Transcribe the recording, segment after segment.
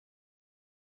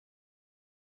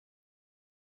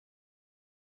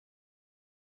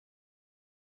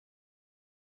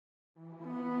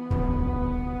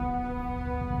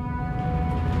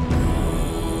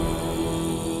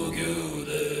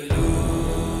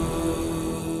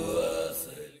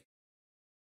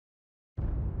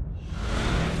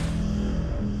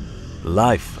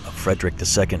life of Frederick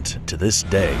II to this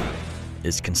day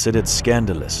is considered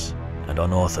scandalous and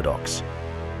unorthodox.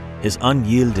 His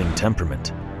unyielding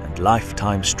temperament and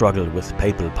lifetime struggle with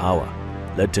papal power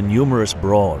led to numerous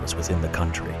brawls within the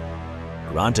country,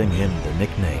 granting him the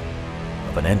nickname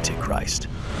of an Antichrist.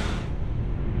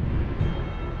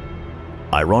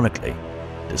 Ironically,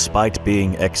 despite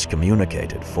being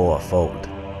excommunicated fourfold,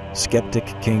 skeptic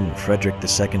King Frederick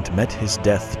II met his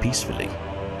death peacefully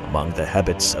among the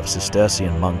habits of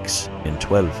Cistercian monks in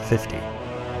 1250,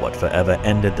 what forever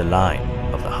ended the line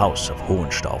of the House of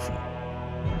Hohenstaufen.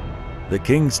 The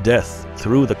king's death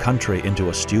threw the country into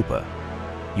a stupor,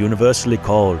 universally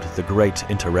called the Great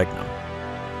Interregnum,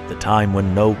 the time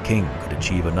when no king could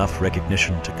achieve enough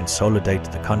recognition to consolidate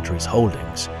the country's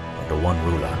holdings under one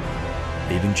ruler,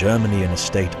 leaving Germany in a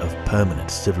state of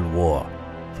permanent civil war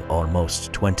for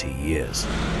almost 20 years.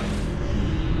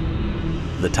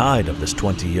 The tide of this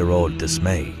 20-year-old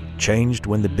dismay changed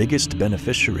when the biggest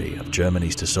beneficiary of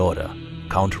Germany's disorder,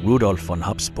 Count Rudolf von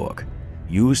Habsburg,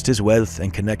 used his wealth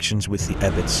and connections with the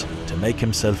abbots to make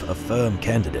himself a firm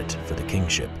candidate for the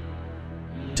kingship.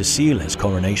 To seal his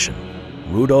coronation,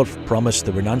 Rudolf promised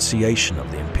the renunciation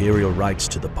of the imperial rights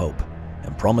to the Pope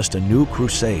and promised a new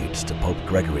crusade to Pope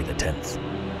Gregory X,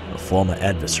 a former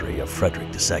adversary of Frederick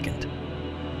II.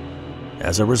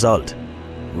 As a result,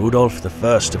 Rudolf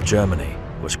I of Germany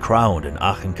was crowned in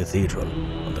Aachen Cathedral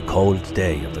on the cold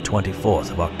day of the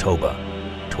 24th of October,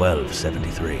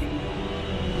 1273.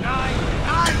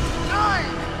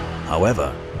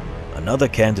 However, another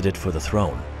candidate for the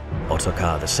throne,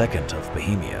 Ottokar II of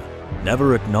Bohemia,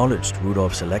 never acknowledged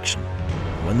Rudolf's election.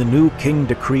 When the new king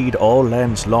decreed all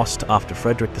lands lost after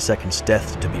Frederick II's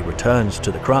death to be returned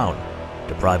to the crown,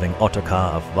 depriving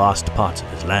Ottokar of vast parts of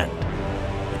his land,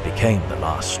 it became the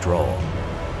last straw.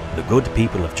 The good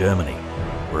people of Germany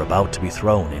were about to be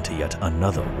thrown into yet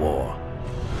another war.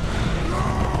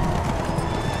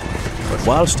 But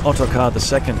whilst Ottokar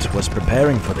II was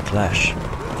preparing for the clash,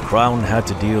 the crown had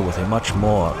to deal with a much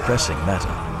more pressing matter.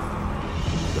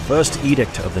 The first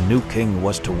edict of the new king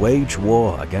was to wage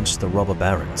war against the robber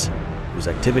barons, whose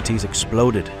activities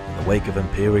exploded in the wake of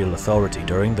imperial authority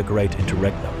during the Great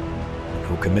Interregnum, and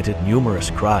who committed numerous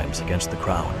crimes against the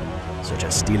crown, such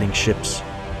as stealing ships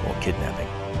or kidnapping.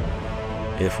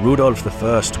 If Rudolf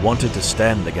I wanted to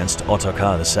stand against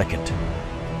Ottokar II,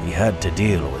 he had to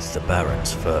deal with the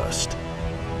barons first.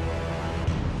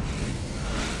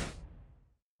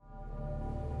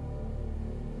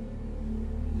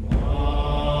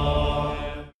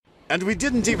 And we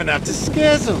didn't even have to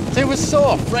scare them. They were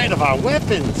so afraid of our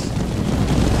weapons.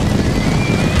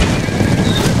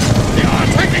 They are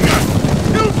attacking us!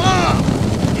 Too far!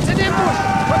 It's an ambush!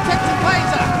 Protect the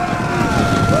Kaiser!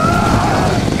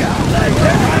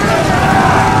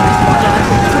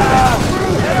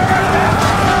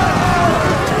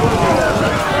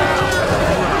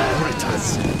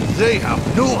 They have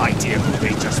no idea who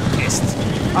they just pissed.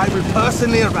 I will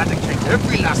personally eradicate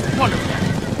every last one of them.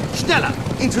 Schneller,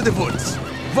 into the woods.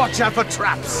 Watch out for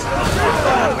traps.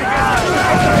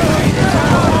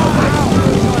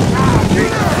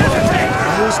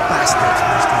 Those bastards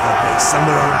must have a base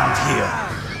somewhere around here.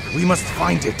 We must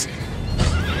find it.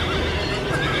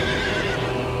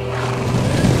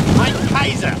 Mein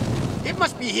Kaiser! It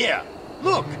must be here.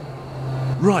 Look!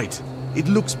 Right. It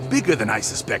looks bigger than I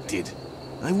suspected.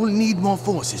 I will need more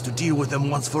forces to deal with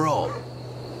them once for all.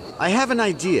 I have an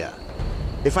idea.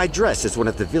 If I dress as one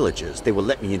of the villagers, they will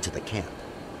let me into the camp.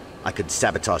 I could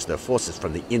sabotage their forces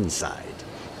from the inside.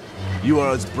 You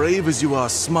are as brave as you are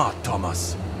smart,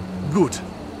 Thomas. Good.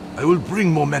 I will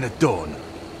bring more men at dawn.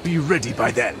 Be ready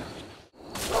by then.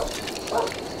 Thomas!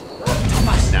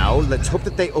 Now, let's hope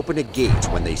that they open a gate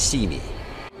when they see me.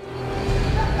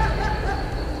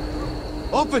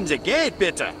 Open the gate,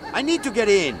 bitte! I need to get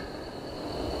in!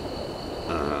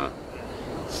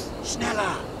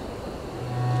 Schneller!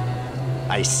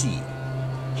 I see.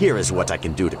 Here is what I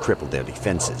can do to cripple their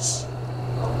defenses.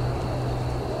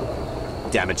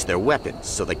 Damage their weapons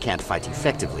so they can't fight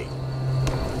effectively.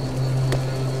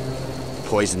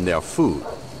 Poison their food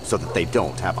so that they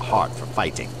don't have a heart for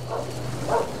fighting.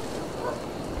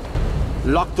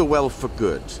 Lock the well for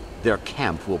good. Their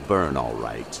camp will burn all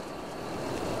right.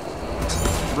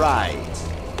 Right.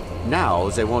 Now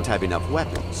they won't have enough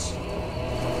weapons.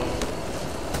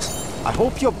 I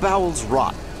hope your bowels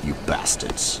rot, you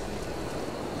bastards.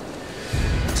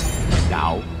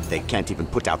 Now, they can't even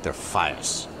put out their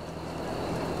fires.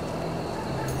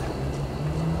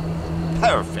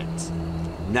 Perfect.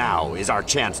 Now is our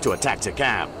chance to attack the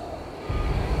camp.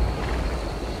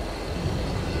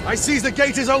 I see the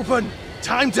gate is open.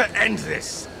 Time to end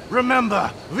this. Remember,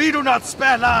 we do not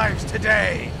spare lives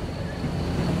today!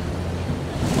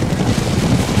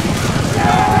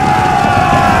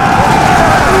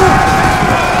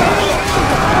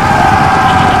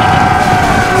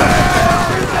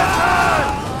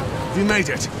 We made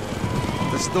it.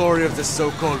 The story of the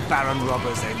so-called Baron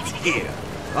Robbers ends here.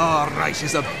 Our Reich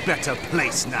is a better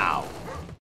place now.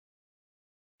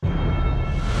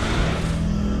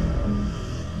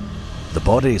 The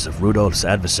bodies of Rudolf's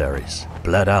adversaries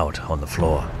bled out on the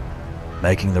floor,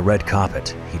 making the red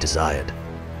carpet he desired.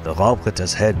 The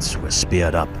Raubritters' heads were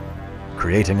speared up,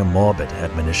 creating a morbid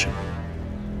admonition.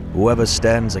 Whoever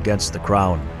stands against the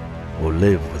crown will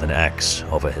live with an axe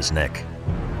over his neck,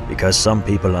 because some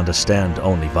people understand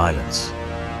only violence,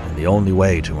 and the only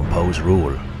way to impose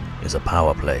rule is a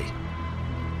power play.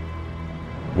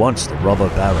 Once the robber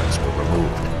barons were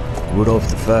removed,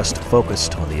 Rudolf I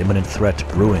focused on the imminent threat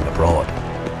brewing abroad.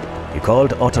 He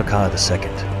called Ottokar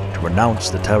II to renounce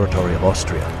the territory of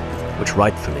Austria, which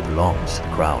rightfully belongs to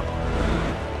the crown.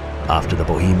 After the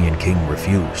Bohemian king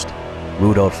refused,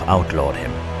 Rudolf outlawed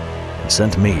him and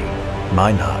sent me,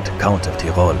 Meinhard, Count of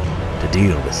Tyrol, to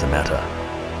deal with the matter.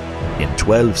 In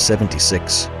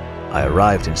 1276, I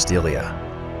arrived in Styria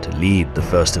to lead the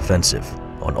first offensive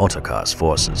on Ottokar's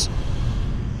forces.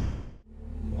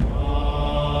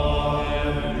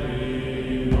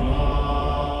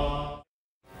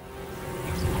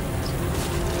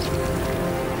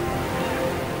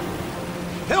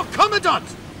 Herr Commandant!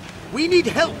 We need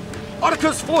help!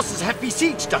 Ottokar's forces have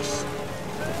besieged us!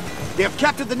 They have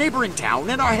captured the neighboring town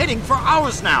and are heading for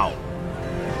ours now!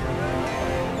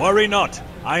 Worry not.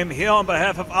 I am here on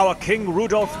behalf of our King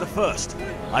Rudolf I.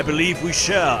 I believe we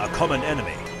share a common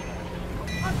enemy.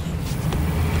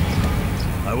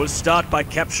 I will start by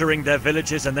capturing their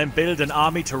villages and then build an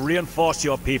army to reinforce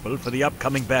your people for the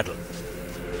upcoming battle.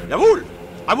 Jawohl!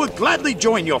 I will gladly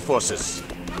join your forces.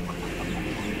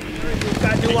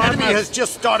 The enemy has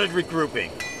just started regrouping.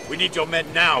 We need your men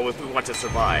now if we want to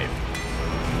survive.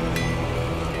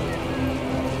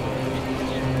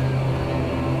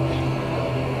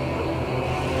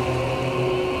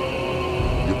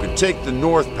 You can take the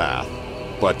north path,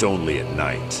 but only at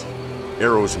night.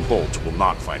 Arrows and bolts will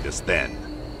not find us then.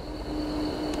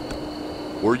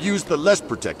 Or use the less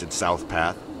protected south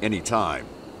path anytime.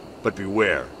 But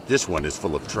beware, this one is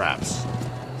full of traps.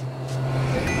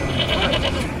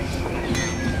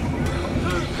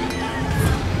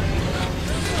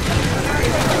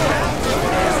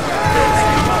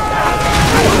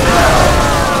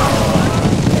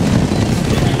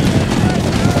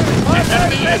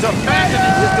 Has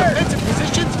abandoned his defensive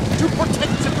positions to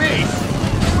protect the base.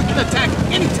 We can attack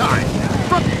anytime,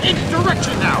 from any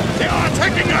direction now. They are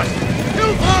attacking us!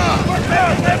 Hilfa!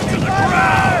 Prepare them to the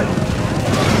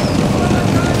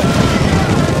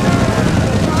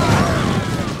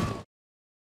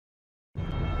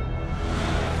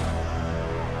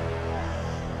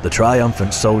The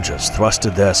triumphant soldiers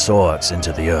thrusted their swords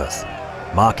into the earth,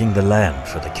 marking the land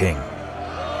for the king.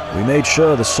 We made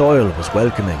sure the soil was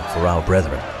welcoming for our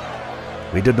brethren.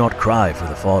 We did not cry for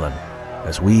the fallen,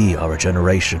 as we are a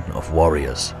generation of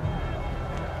warriors.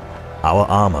 Our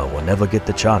armor will never get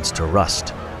the chance to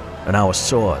rust, and our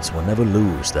swords will never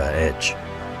lose their edge.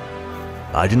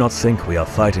 I do not think we are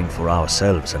fighting for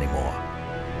ourselves anymore,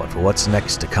 but for what's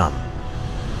next to come,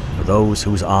 for those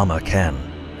whose armor can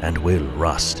and will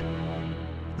rust.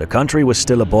 The country was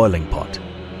still a boiling pot.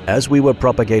 As we were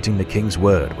propagating the king's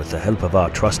word with the help of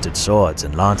our trusted swords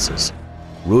and lances,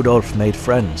 Rudolf made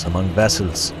friends among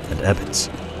vassals and abbots,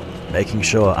 making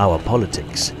sure our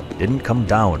politics didn't come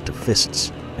down to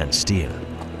fists and steel.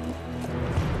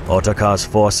 Ottokar's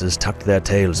forces tucked their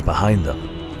tails behind them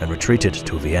and retreated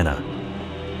to Vienna.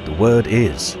 The word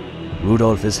is,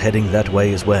 Rudolf is heading that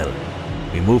way as well.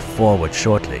 We move forward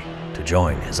shortly to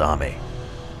join his army.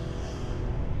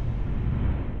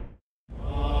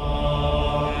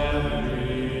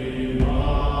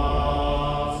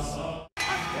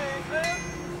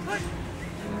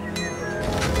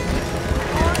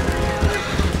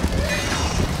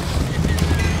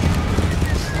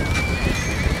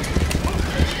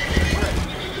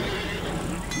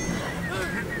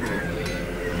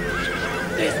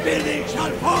 This building shall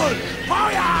fall!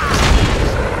 Fire!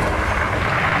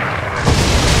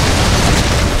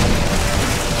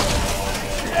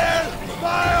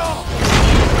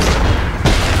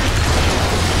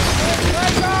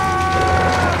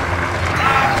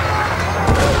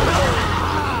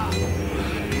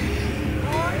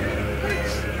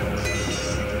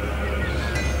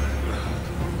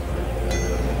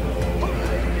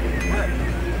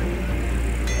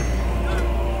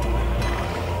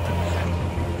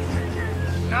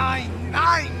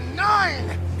 Nine,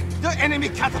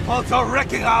 enemy catapults are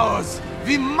wrecking ours!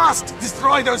 We must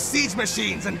destroy those siege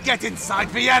machines and get inside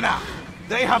Vienna!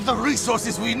 They have the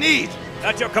resources we need!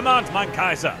 At your command, mein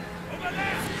Kaiser!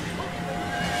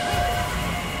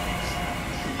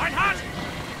 Mein Hand!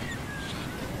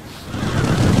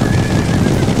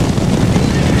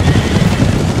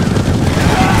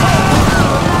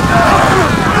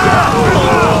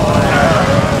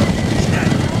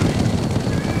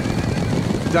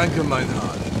 Danke, mein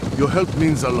Hart. Your help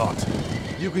means a lot.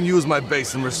 You can use my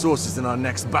base and resources in our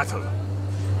next battle. The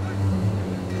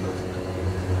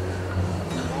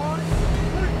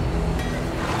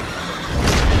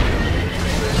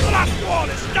last wall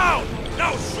is down!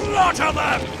 Now slaughter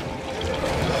them!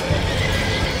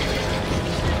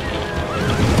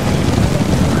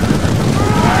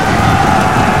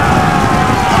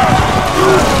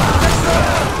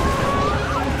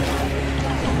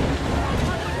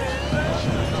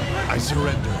 I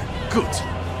surrender.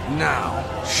 Good.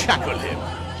 Now, shackle him.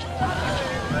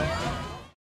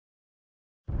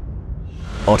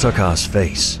 Ottokar's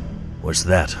face was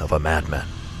that of a madman.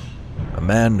 A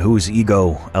man whose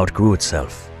ego outgrew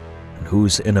itself, and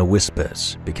whose inner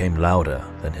whispers became louder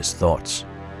than his thoughts.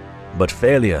 But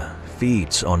failure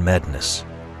feeds on madness,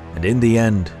 and in the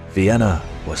end, Vienna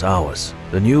was ours.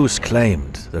 The news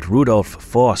claimed that Rudolf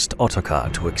forced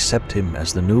Ottokar to accept him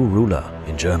as the new ruler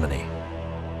in Germany.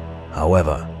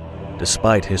 However,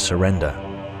 despite his surrender,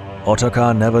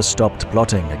 Ottokar never stopped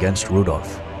plotting against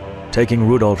Rudolf, taking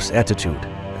Rudolf's attitude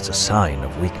as a sign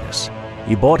of weakness.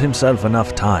 He bought himself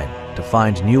enough time to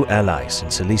find new allies in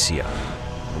Silesia,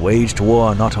 and waged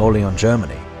war not only on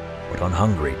Germany, but on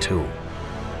Hungary too.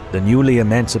 The newly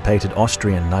emancipated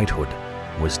Austrian knighthood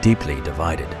was deeply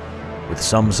divided, with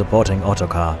some supporting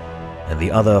Ottokar and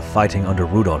the other fighting under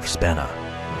Rudolf's banner.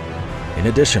 In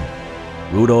addition,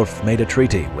 Rudolf made a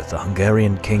treaty with the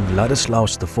Hungarian king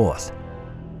Ladislaus IV,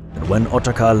 and when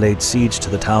Ottokar laid siege to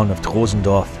the town of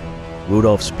Trosendorf,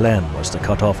 Rudolf's plan was to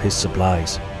cut off his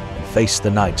supplies and face the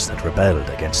knights that rebelled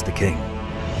against the king.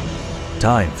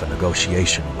 Time for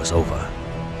negotiation was over,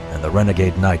 and the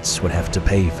renegade knights would have to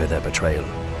pay for their betrayal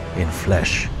in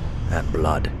flesh and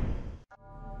blood.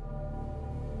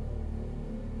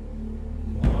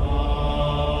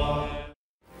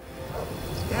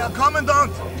 Herr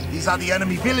Commandant, these are the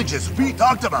enemy villages we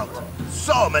talked about.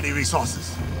 So many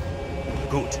resources.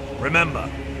 Good. Remember,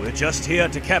 we're just here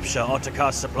to capture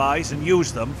Ottokar's supplies and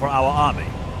use them for our army.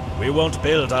 We won't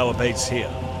build our base here.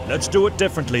 Let's do it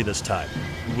differently this time.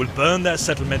 We will burn their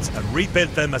settlements and rebuild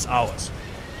them as ours.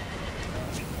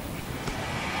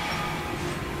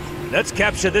 Let's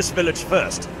capture this village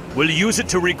first. We'll use it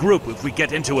to regroup if we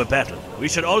get into a battle. We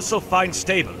should also find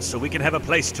stables so we can have a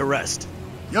place to rest.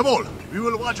 Jawohl, we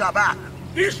will watch our back.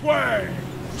 This way!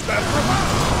 Stand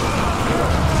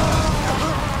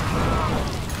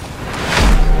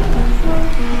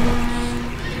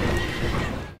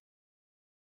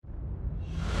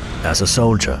As a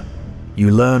soldier,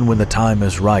 you learn when the time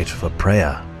is right for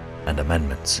prayer and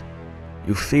amendments.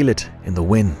 You feel it in the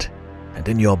wind and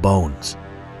in your bones.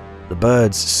 The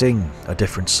birds sing a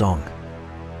different song.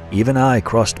 Even I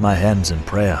crossed my hands in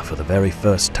prayer for the very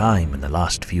first time in the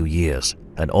last few years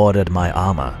and ordered my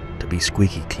armor to be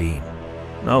squeaky clean.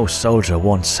 No soldier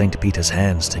wants St. Peter's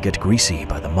hands to get greasy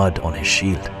by the mud on his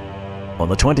shield. On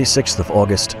the 26th of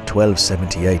August,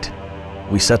 1278,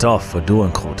 we set off for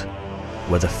Durnkrut,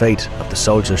 where the fate of the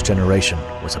soldier's generation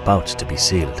was about to be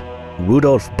sealed.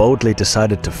 Rudolf boldly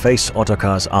decided to face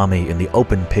Ottokar's army in the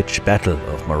open-pitch battle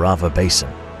of Morava Basin,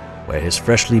 where his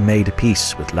freshly made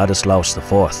peace with Ladislaus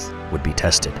IV would be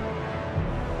tested.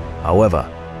 However,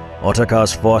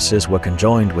 Ottokar's forces were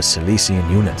conjoined with Silesian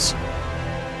units.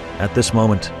 At this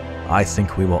moment, I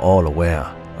think we were all aware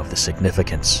of the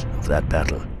significance of that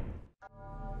battle.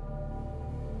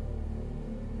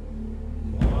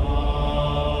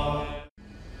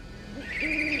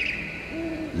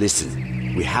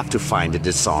 Listen, we have to find and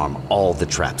disarm all the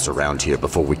traps around here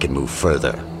before we can move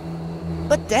further.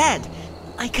 But Dad,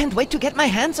 I can't wait to get my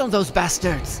hands on those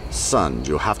bastards. Son,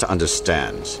 you have to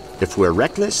understand, if we're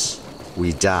reckless,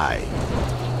 we die.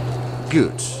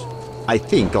 Good. I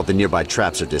think all the nearby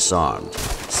traps are disarmed.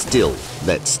 Still,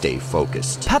 let's stay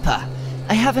focused. Papa,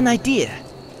 I have an idea.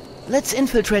 Let's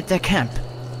infiltrate their camp.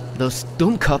 Those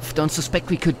Dummkopf don't suspect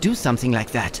we could do something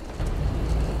like that.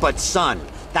 But son,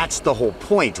 that's the whole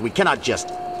point. We cannot just...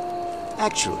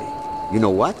 Actually, you know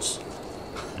what?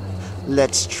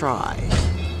 Let's try.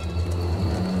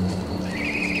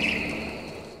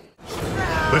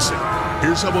 Listen,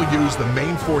 here's how we'll use the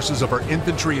main forces of our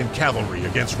infantry and cavalry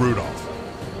against Rudolf.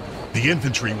 The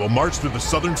infantry will march through the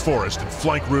southern forest and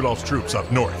flank Rudolf's troops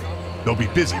up north. They'll be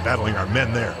busy battling our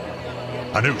men there.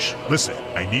 Anush, listen,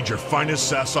 I need your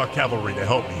finest Sasau cavalry to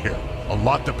help me here. A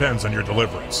lot depends on your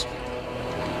deliverance.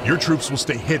 Your troops will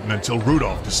stay hidden until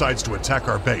Rudolf decides to attack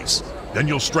our base. Then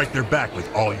you'll strike their back with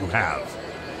all you have.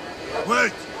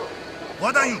 Wait!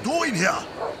 What are you doing here?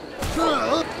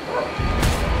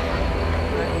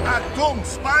 Atom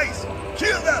spies!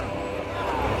 Kill them!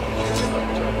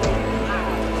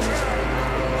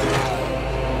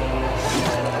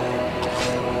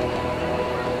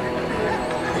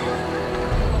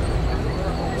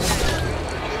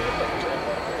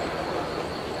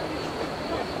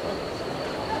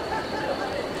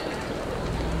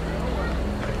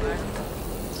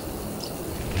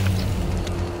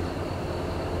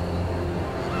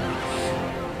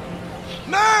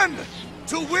 Men!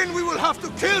 To win, we will have to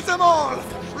kill them all!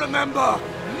 Remember,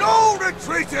 no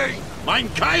retreating! Mein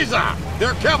Kaiser!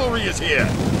 Their cavalry is here!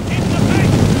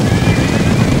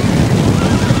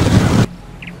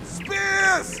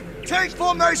 Spears! Take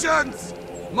formations!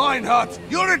 Meinhardt,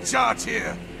 you're in charge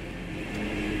here!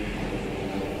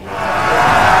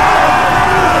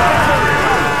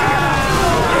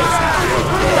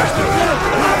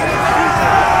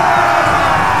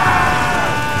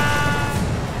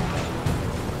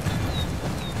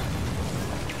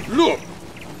 Look!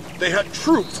 They had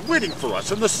troops waiting for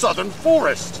us in the southern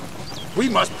forest! We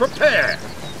must prepare!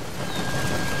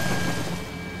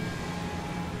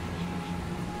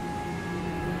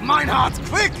 Meinhardt,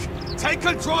 quick! Take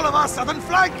control of our southern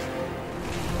flank!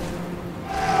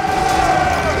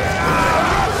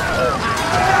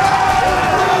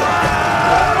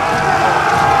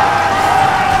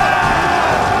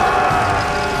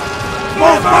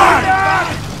 Move back!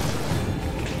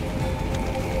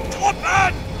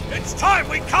 Topman! It's time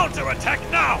we counterattack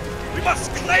now! We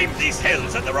must claim these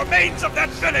hills and the remains of that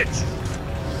village!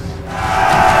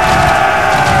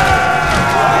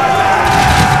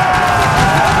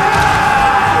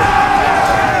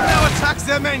 Now attack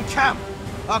their main camp!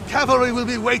 Our cavalry will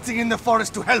be waiting in the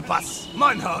forest to help us.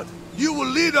 Meinhard, you will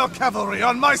lead our cavalry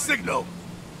on my signal.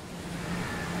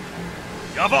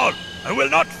 Jawohl! I will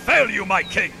not fail you, my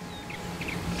king!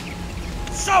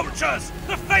 Soldiers!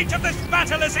 The fate of this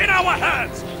battle is in our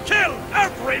hands! Kill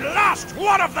every last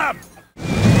one of them!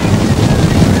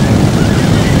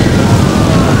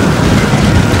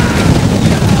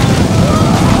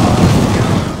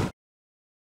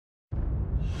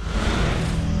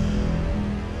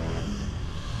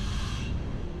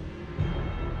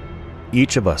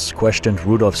 Each of us questioned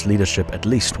Rudolf's leadership at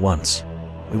least once.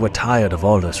 We were tired of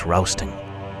all this rousting,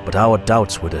 but our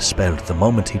doubts were dispelled the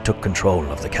moment he took control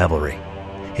of the cavalry.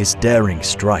 His daring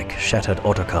strike shattered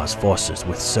Ottokar's forces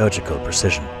with surgical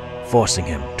precision, forcing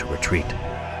him to retreat.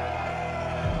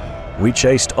 We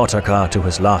chased Ottokar to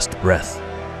his last breath,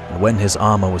 and when his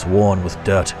armor was worn with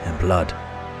dirt and blood,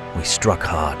 we struck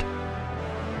hard.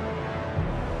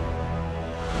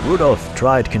 Rudolf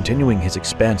tried continuing his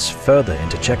expanse further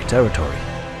into Czech territory,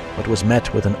 but was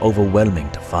met with an overwhelming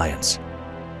defiance.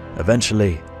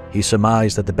 Eventually, he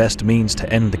surmised that the best means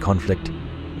to end the conflict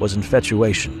was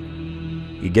infatuation.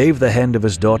 He gave the hand of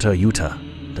his daughter Jutta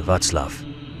to Václav,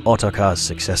 Ottokar's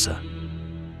successor.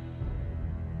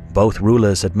 Both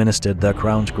rulers administered their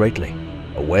crowns greatly,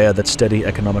 aware that steady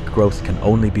economic growth can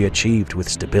only be achieved with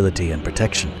stability and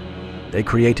protection. They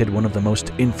created one of the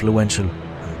most influential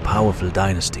and powerful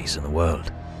dynasties in the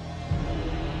world.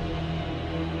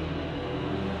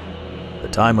 The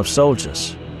time of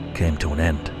soldiers came to an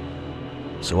end,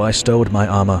 so I stowed my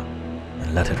armor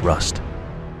and let it rust.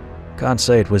 Can't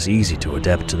say it was easy to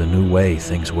adapt to the new way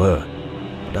things were,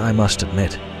 but I must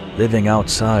admit, living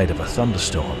outside of a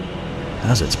thunderstorm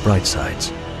has its bright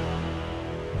sides.